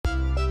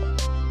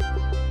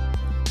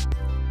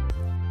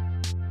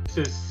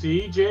This is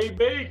CJ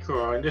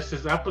Baker, and this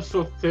is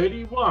episode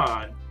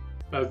 31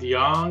 of the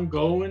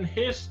ongoing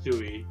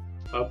history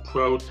of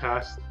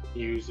protest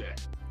music.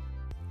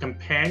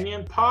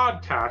 Companion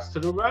podcast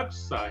to the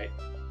website,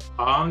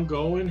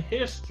 ongoing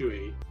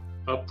history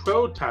of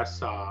protest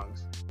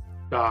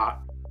songs.com.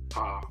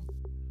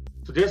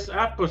 So this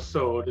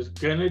episode is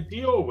going to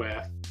deal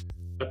with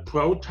the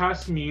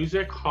Protest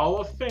Music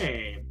Hall of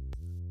Fame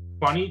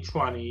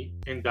 2020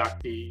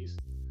 inductees.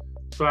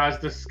 So as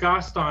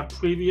discussed on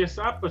previous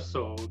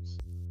episodes,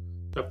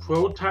 the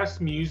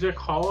Protest Music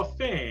Hall of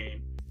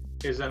Fame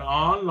is an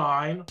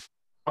online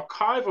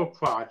archival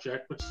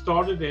project which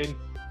started in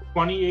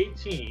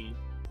 2018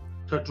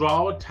 to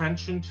draw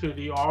attention to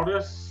the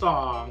artists,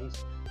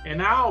 songs,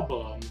 and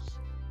albums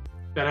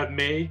that have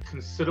made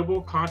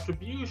considerable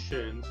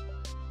contributions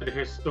to the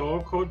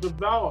historical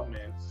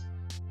developments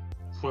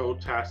of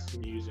protest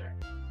music.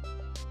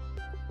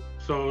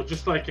 So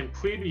just like in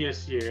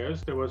previous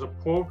years, there was a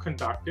poll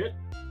conducted,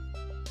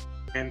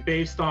 and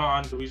based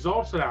on the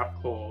results of that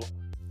poll,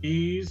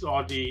 these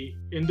are the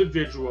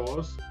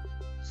individuals,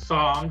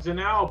 songs, and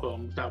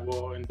albums that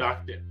were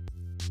inducted.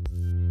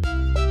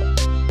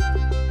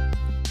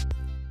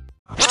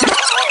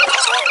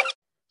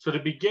 So to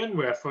begin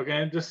with, we're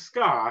going to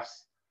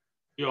discuss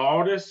the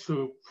artists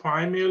who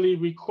primarily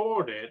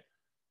recorded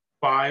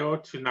prior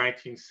to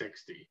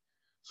 1960.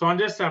 So on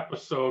this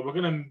episode, we're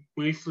going to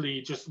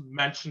briefly just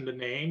mention the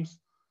names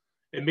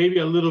and maybe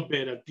a little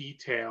bit of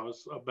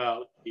details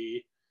about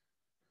the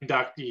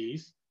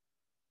inductees.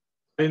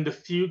 In the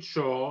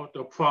future,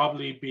 there'll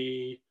probably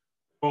be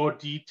more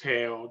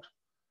detailed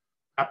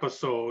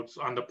episodes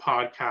on the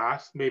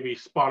podcast, maybe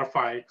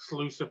Spotify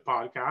exclusive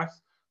podcasts,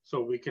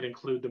 so we can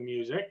include the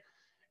music.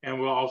 And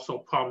we're also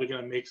probably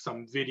going to make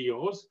some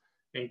videos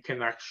in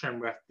connection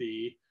with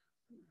the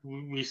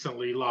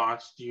recently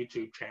launched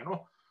YouTube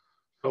channel.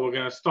 So we're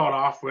going to start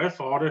off with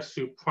artists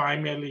who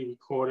primarily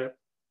recorded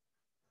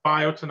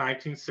prior to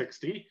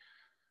 1960.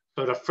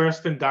 So the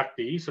first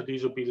inductee, so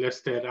these will be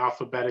listed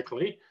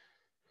alphabetically,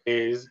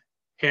 is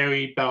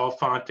Harry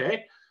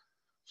Belafonte.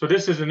 So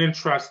this is an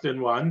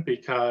interesting one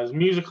because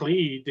musically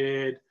he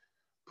did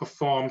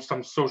perform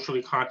some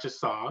socially conscious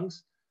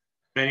songs.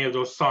 Many of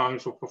those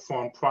songs were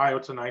performed prior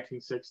to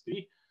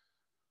 1960.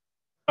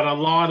 But a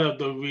lot of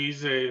the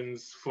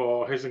reasons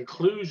for his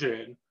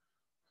inclusion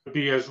would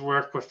be his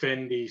work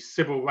within the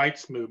civil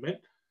rights movement,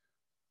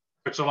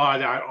 which a lot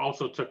of that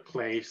also took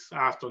place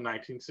after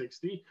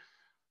 1960.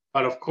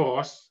 But of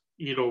course,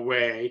 either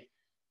way,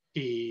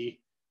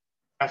 he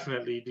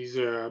definitely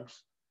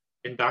deserves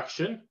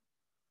induction.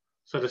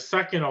 So the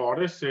second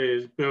artist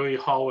is Billie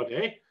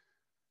Holiday.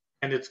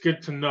 And it's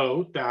good to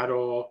note that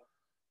our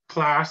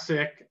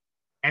classic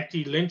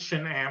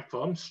anti-lynching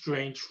anthem,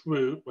 Strange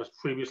Fruit, was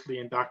previously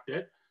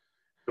inducted.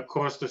 Of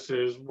course, this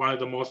is one of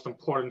the most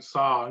important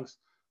songs,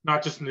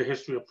 not just in the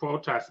history of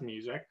protest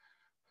music,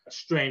 but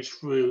Strange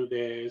Fruit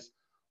is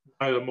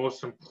one of the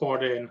most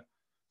important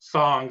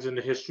songs in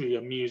the history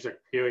of music,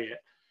 period.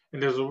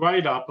 And there's a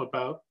write-up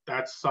about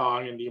that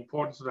song and the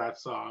importance of that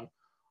song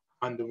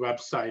on the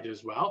website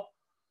as well.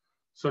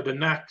 So the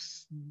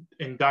next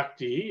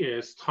inductee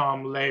is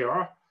Tom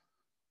Lehrer,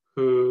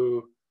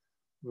 who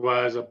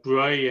was a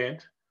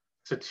brilliant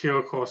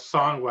satirical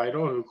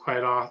songwriter who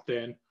quite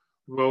often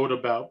wrote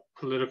about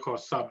political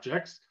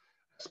subjects,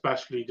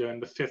 especially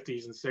during the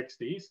 50s and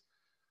 60s.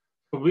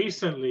 But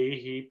recently,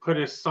 he put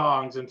his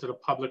songs into the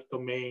public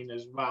domain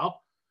as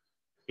well.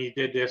 He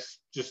did this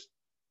just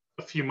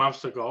a few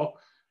months ago.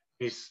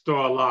 He's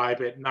still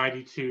alive at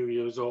 92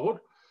 years old,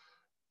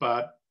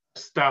 but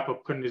the step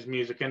of putting his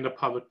music in the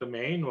public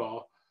domain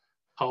will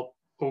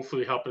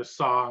hopefully help his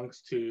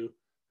songs to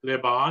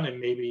live on and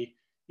maybe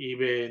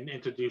even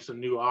introduce a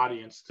new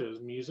audience to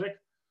his music.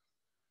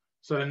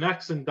 So the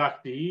next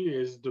inductee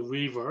is the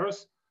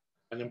Reavers,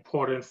 an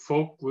important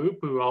folk group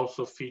who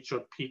also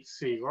featured Pete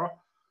Seeger.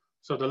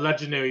 So the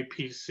legendary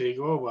Pete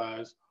Seeger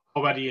was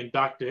already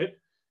inducted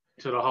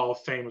into the Hall of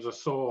Fame as a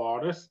solo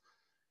artist.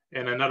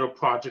 And another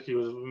project he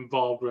was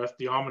involved with,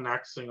 the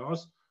Almanac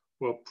Singers,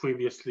 were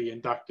previously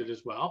inducted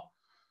as well.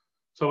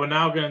 So we're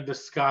now going to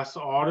discuss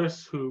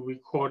artists who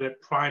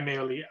recorded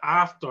primarily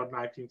after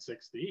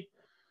 1960.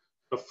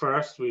 So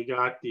first, we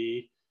got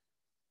the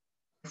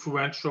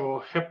influential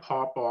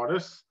hip-hop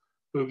artist,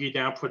 Boogie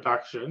Down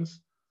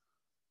Productions.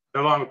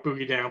 Along with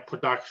Boogie Down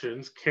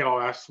Productions,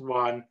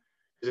 KRS-One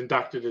is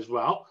inducted as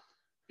well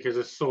because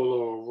his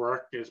solo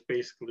work is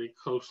basically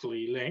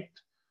closely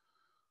linked.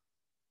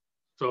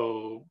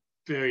 So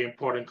very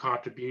important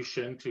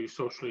contribution to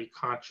socially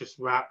conscious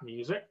rap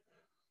music.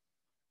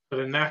 So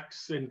the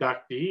next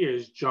inductee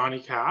is Johnny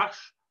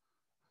Cash.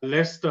 A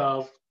list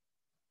of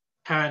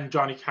 10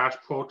 Johnny Cash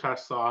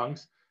protest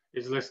songs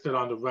is listed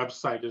on the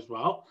website as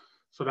well.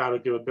 So that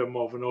would give a bit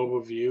more of an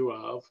overview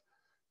of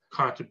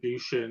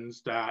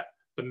contributions that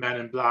the Men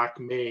in Black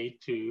made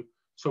to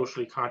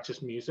socially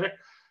conscious music.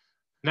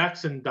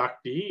 Next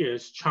inductee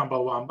is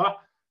Chumbawamba.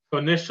 So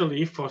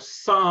initially, for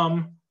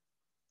some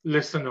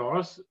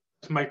listeners,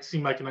 this might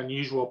seem like an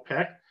unusual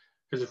pick,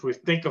 because if we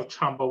think of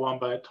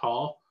Chumbawamba at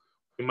all,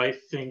 You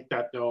might think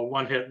that they're a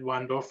one-hit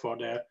wonder for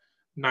their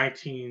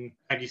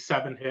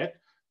 1997 hit,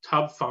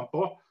 Tub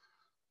Thumper.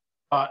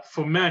 But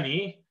for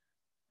many,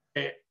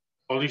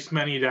 or at least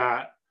many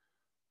that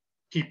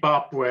keep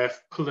up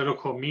with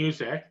political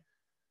music,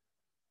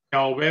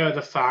 they're aware of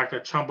the fact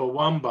that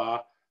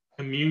Chumbawamba,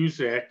 the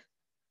music,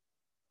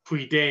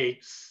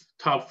 predates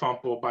Tub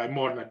Thumper by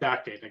more than a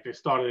decade. Like they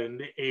started in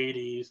the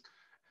 80s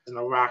as an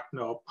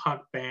Arachno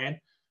punk band.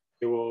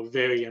 They were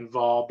very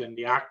involved in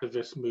the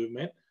activist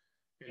movement.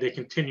 And they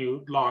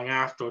continued long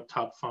after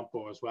Tub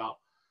Thumper as well.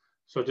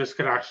 So this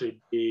could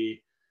actually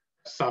be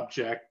a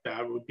subject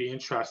that would be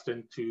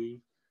interesting to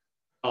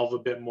delve a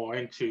bit more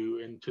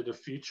into the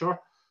future.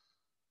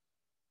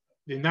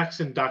 The next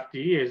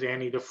inductee is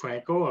Annie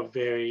DeFranco, a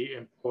very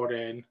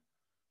important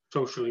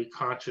socially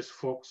conscious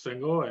folk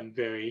singer and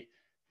very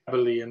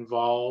heavily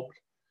involved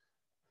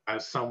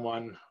as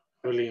someone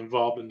really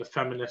involved in the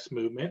feminist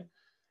movement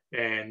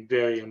and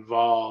very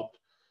involved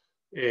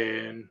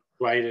in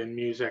writing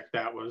music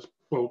that was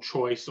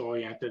pro-choice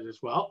oriented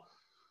as well.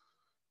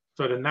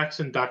 So the next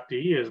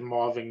inductee is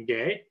Marvin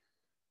Gaye,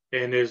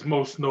 and his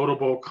most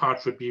notable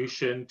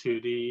contribution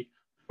to the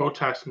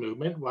protest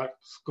movement,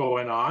 What's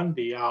Going On,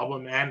 the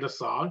album and the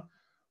song,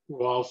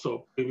 were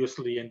also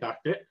previously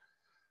inducted.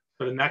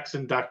 So the next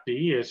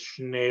inductee is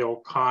Sinead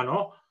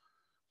O'Connor.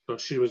 So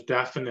she was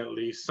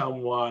definitely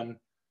someone,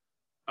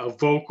 a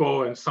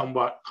vocal and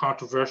somewhat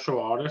controversial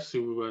artist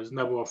who was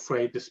never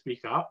afraid to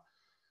speak up.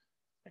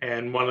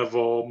 And one of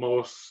her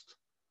most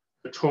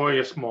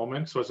notorious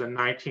moments was in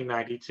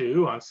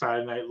 1992 on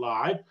Saturday Night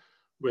Live,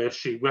 where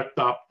she ripped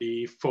up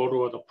the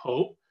photo of the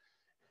Pope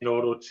in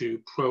order to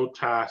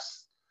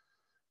protest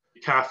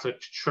the Catholic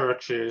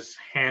Church's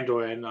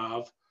handling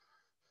of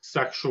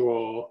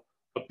sexual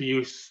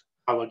abuse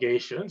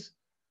allegations.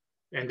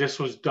 And this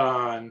was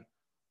done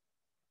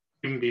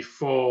even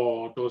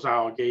before those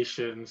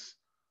allegations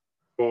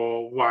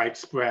were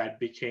widespread,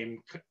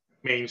 became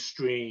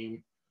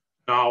mainstream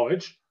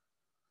knowledge.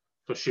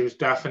 So she was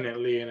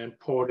definitely an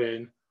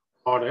important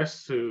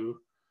artist who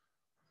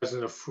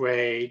wasn't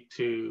afraid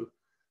to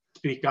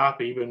speak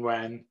up even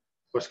when there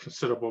was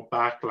considerable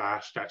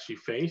backlash that she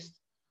faced.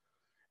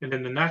 And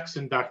then the next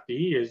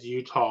inductee is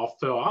Utah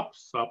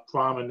Phillips, a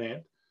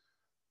prominent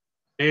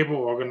labor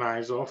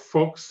organizer,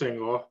 folk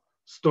singer,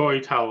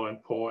 storyteller,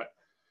 and poet.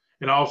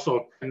 And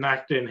also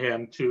connecting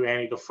him to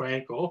Annie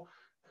DeFranco,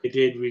 they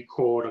did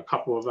record a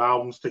couple of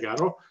albums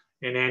together,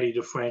 and Annie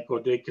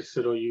DeFranco did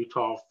consider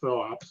Utah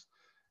Phillips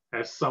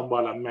as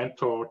somewhat a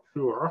mentor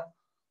to her.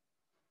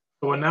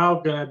 So we're now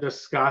going to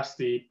discuss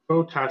the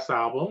protest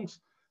albums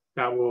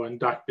that were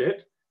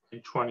inducted in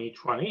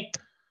 2020.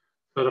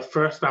 So the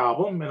first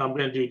album, and I'm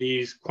going to do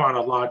these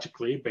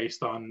chronologically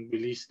based on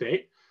release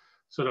date.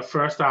 So the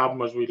first album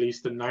was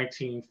released in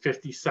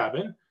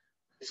 1957.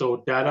 So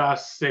Odetta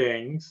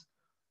Sings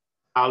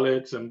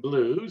Ballads and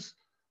Blues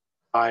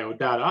by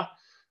Odetta.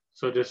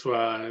 So this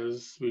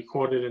was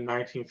recorded in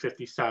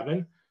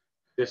 1957.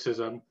 This is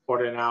an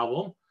important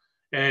album.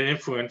 And it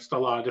influenced a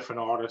lot of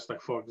different artists.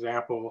 Like, for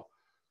example,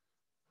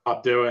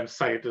 Bob Dylan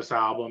cited this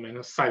album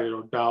and cited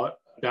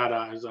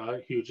Odetta as a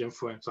huge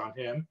influence on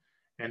him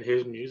and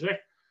his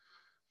music.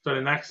 So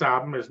the next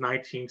album is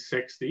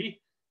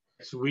 1960.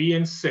 It's We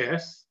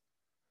Insist.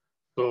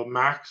 So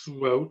Max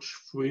Roach,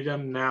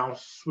 Freedom Now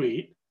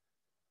Sweet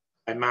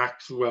by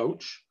Max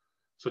Roach.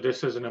 So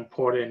this is an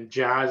important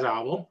jazz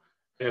album.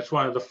 And it's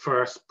one of the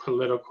first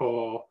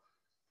political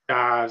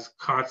jazz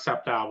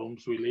concept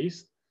albums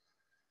released.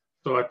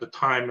 So at the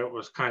time, it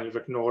was kind of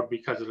ignored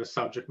because of the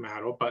subject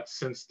matter, but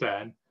since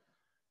then,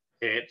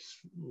 it's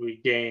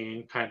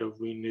regained kind of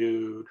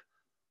renewed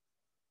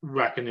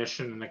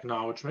recognition and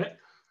acknowledgement.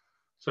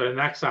 So the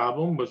next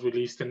album was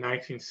released in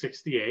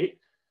 1968.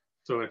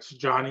 So it's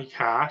Johnny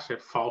Cash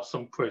at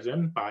Folsom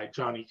Prison by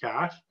Johnny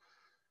Cash.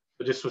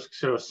 So this was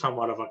considered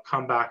somewhat of a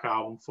comeback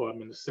album for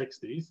him in the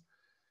 60s.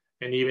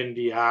 And even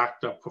the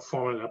act of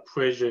performing at a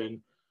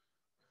prison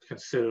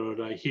considered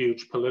a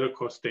huge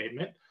political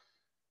statement.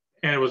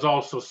 And it was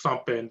also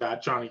something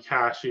that Johnny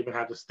Cash even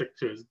had to stick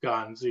to his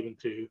guns even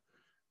to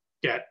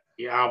get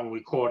the album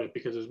recorded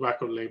because his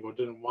record label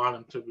didn't want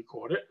him to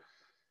record it.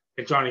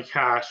 And Johnny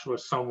Cash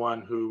was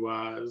someone who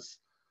was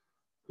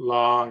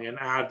long an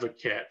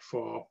advocate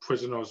for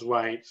prisoners'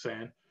 rights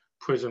and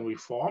prison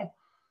reform.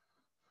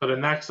 So the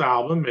next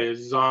album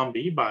is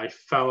Zombie by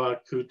Fela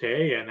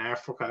Kuti and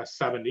Africa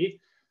 70.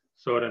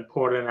 So an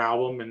important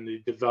album in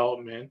the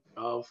development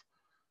of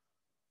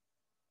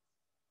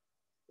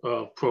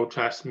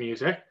protest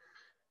music.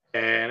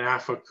 And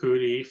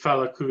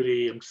Fela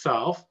Kuti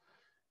himself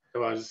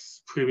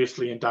was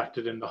previously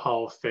inducted in the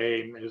Hall of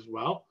Fame as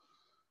well.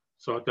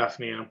 So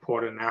definitely an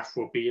important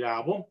Afrobeat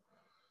album.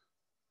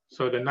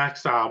 So the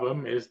next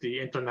album is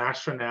The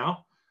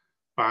Internationale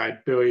by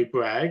Billy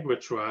Bragg,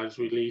 which was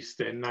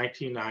released in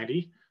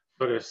 1990.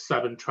 So the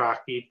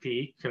 7-track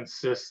EP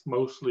consists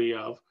mostly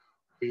of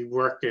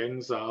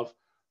reworkings of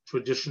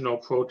traditional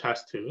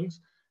protest tunes.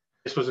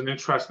 This was an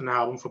interesting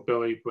album for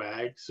Billy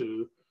Bragg,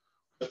 who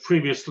was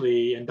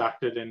previously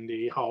inducted in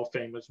the Hall of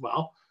Fame as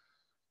well.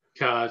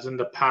 because in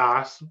the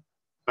past,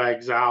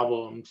 Bragg's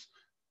albums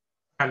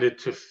tended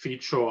to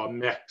feature a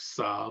mix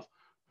of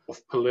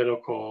both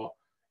political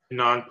and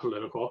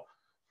non-political,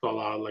 so a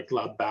lot of like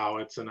love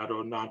ballads and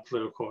other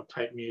non-political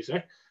type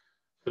music.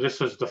 So this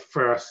was the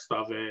first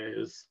of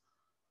his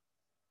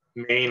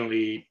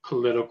mainly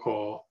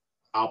political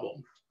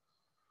albums.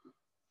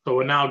 So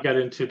we'll now get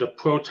into the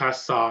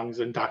protest songs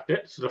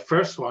inducted. So the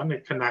first one,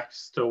 it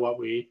connects to what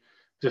we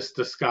just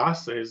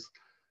discussed, is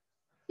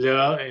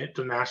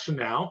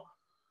L'Internationale.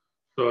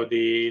 So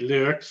the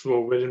lyrics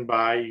were written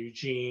by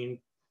Eugene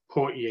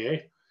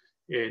Portier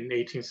in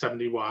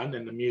 1871,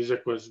 and the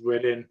music was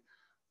written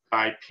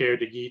by Pierre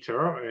de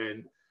Guitar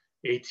in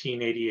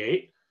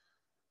 1888.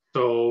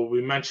 So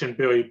we mentioned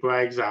Billy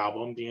Bragg's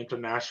album, The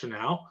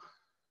Internationale,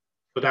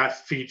 but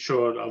that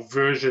featured a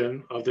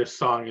version of this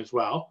song as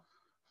well.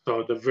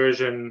 So the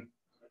version,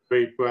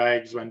 Billy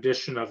Bragg's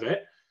rendition of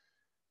it,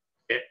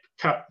 it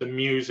kept the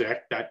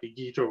music that de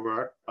Guitar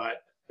wrote,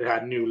 but it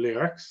had new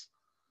lyrics.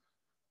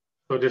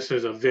 So this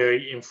is a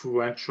very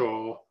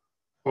influential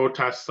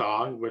protest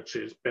song, which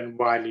has been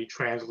widely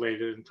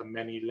translated into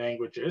many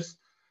languages.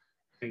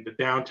 And the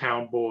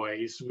Downtown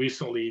Boys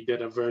recently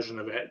did a version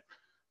of it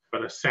for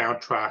the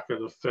soundtrack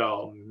of the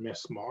film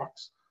Miss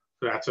Marks.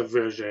 So that's a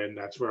version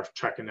that's worth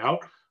checking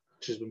out,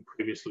 which has been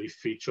previously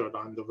featured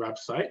on the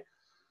website.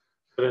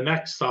 So the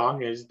next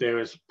song is There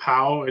Is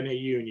Power in a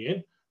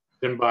Union,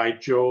 written by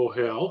Joe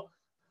Hill,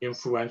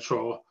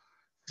 influential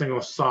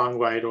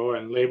singer-songwriter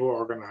and labor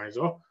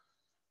organizer.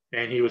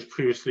 And he was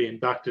previously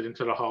inducted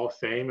into the Hall of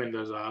Fame, and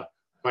there's a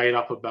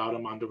write-up about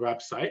him on the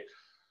website.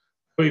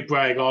 Billy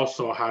Bragg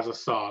also has a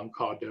song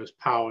called There's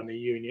Power in the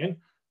Union,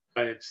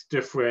 but it's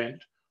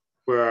different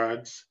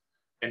words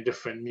and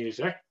different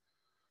music.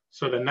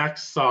 So the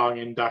next song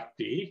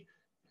inductee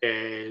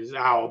is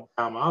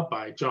Alabama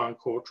by John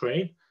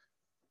Coltrane,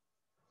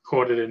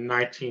 recorded in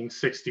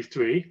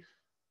 1963.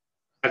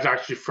 That's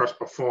actually first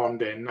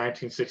performed in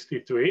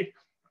 1963.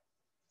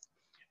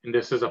 And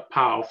this is a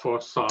powerful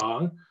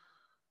song,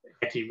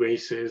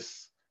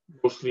 anti-racist,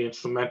 mostly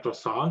instrumental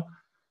song,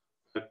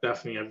 but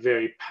definitely a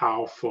very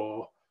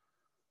powerful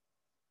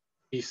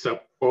piece of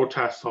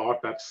protest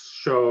art that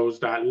shows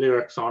that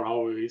lyrics aren't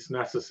always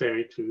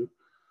necessary to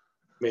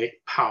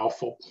make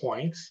powerful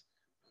points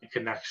in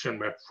connection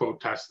with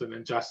protests and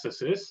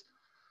injustices.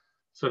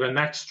 So the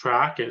next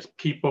track is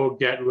People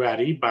Get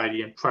Ready by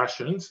the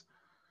Impressions.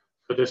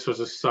 So this was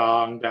a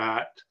song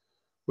that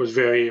was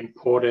very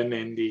important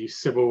in the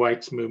civil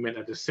rights movement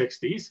of the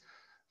 60s.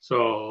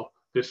 So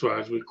this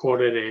was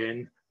recorded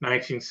in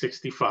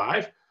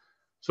 1965.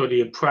 So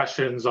the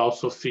Impressions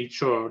also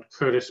featured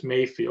Curtis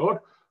Mayfield,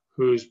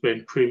 who's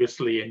been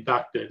previously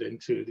inducted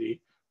into the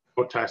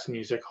Protest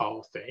Music Hall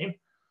of Fame.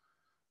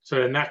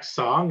 So the next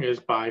song is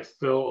by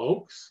Phil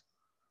Oakes,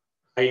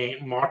 I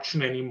Ain't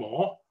Marching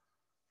Anymore.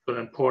 An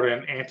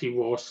important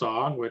anti-war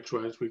song, which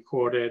was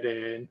recorded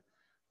in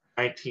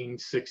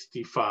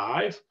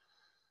 1965.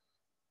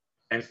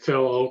 And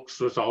Phil Oakes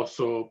was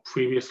also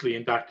previously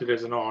inducted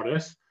as an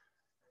artist.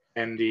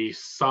 And the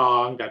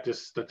song that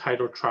this is the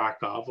title track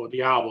of, or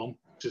the album,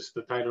 just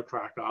the title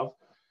track of,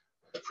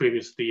 was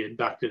previously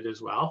inducted as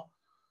well.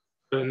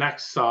 The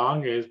next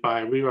song is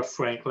by Reba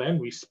Franklin,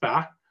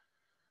 Respect.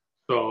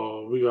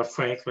 So Reba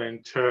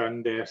Franklin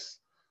turned this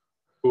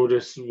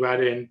Otis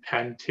Redding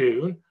pen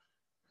tune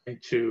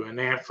into an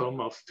anthem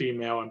of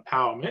female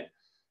empowerment,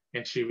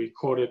 and she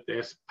recorded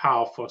this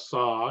powerful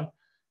song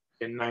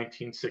in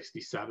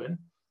 1967.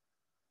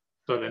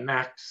 So the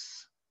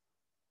next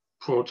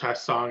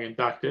protest song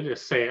inducted is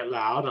Say It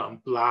Loud, I'm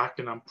Black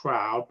and I'm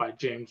Proud by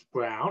James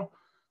Brown,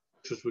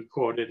 which was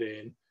recorded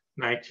in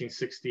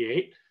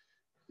 1968.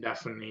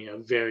 Definitely a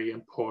very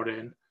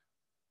important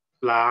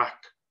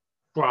Black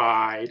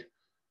pride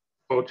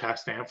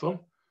protest anthem.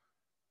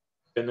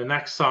 Then the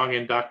next song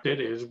inducted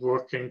is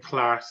Working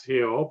Class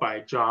Hero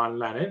by John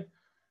Lennon,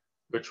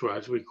 which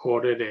was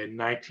recorded in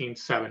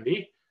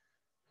 1970.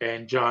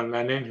 And John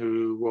Lennon,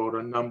 who wrote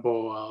a number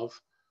of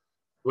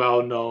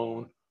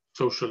well-known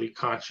socially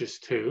conscious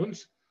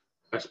tunes,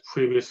 was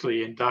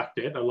previously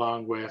inducted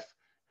along with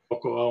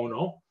Yoko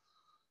Ono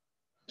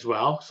as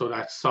well. So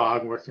that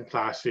song, Working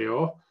Class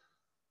Hero,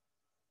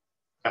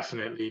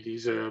 definitely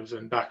deserves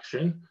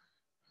induction.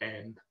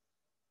 And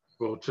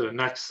go to the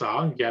next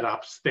song, Get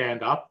Up,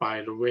 Stand Up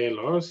by the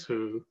Wailers,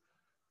 who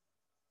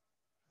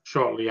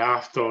shortly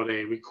after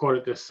they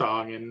recorded this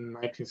song in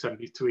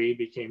 1973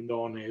 became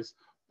known as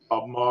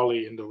Bob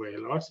Marley and the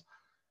Wailers.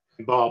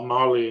 And Bob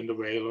Marley and the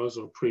Wailers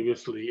were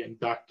previously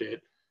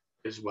inducted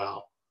as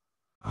well.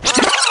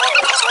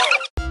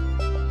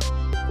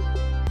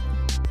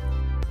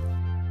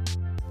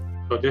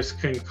 So this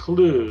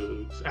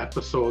concludes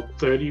episode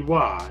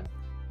 31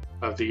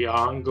 of the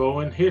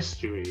ongoing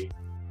history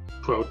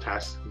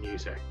protest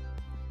music.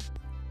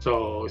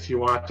 So if you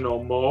want to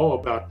know more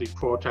about the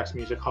Protest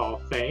Music Hall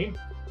of Fame,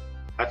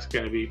 that's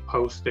going to be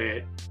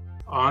posted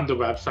on the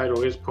website,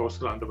 or is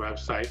posted on the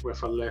website,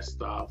 with a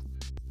list of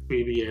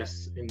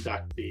previous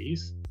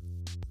inductees.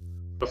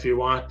 So if you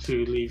want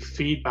to leave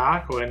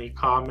feedback or any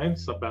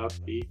comments about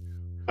the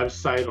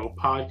website or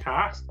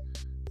podcast,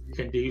 you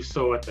can do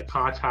so at the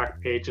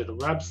contact page of the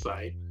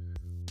website,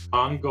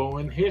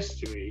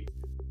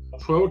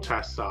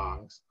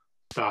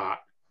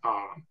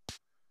 ongoinghistoryofprotestsongs.com.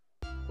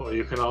 Or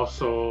you can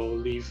also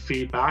leave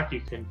feedback.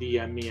 You can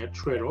DM me at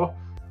Twitter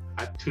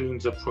at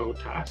Tunes of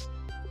Protest.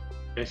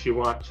 If you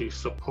want to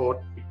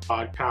support the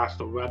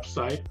podcast or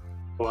website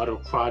or other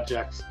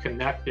projects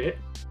connected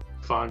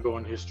with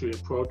ongoing history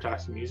of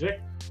protest music,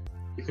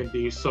 you can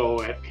do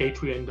so at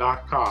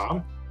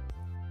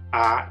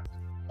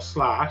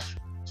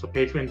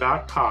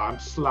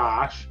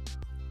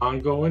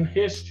patreon.com/ongoing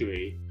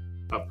history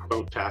of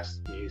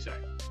protest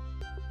music.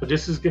 So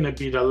this is going to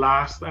be the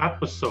last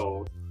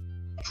episode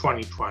of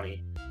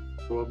 2020.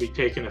 We'll be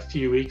taking a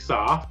few weeks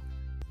off.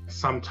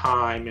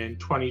 Sometime in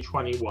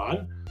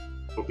 2021,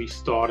 we'll be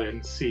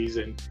starting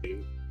season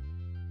 2.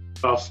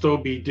 I'll still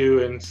be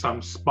doing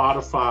some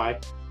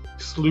Spotify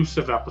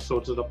exclusive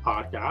episodes of the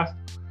podcast.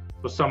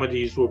 So some of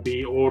these will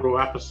be older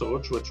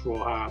episodes, which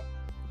will have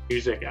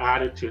music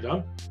added to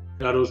them.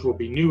 And others will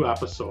be new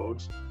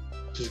episodes,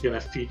 which is going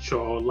to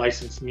feature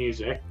licensed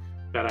music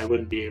that I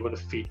wouldn't be able to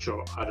feature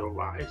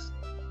otherwise.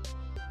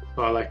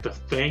 So I'd like to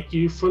thank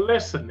you for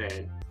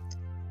listening,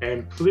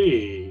 and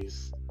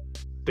please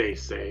stay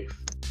safe.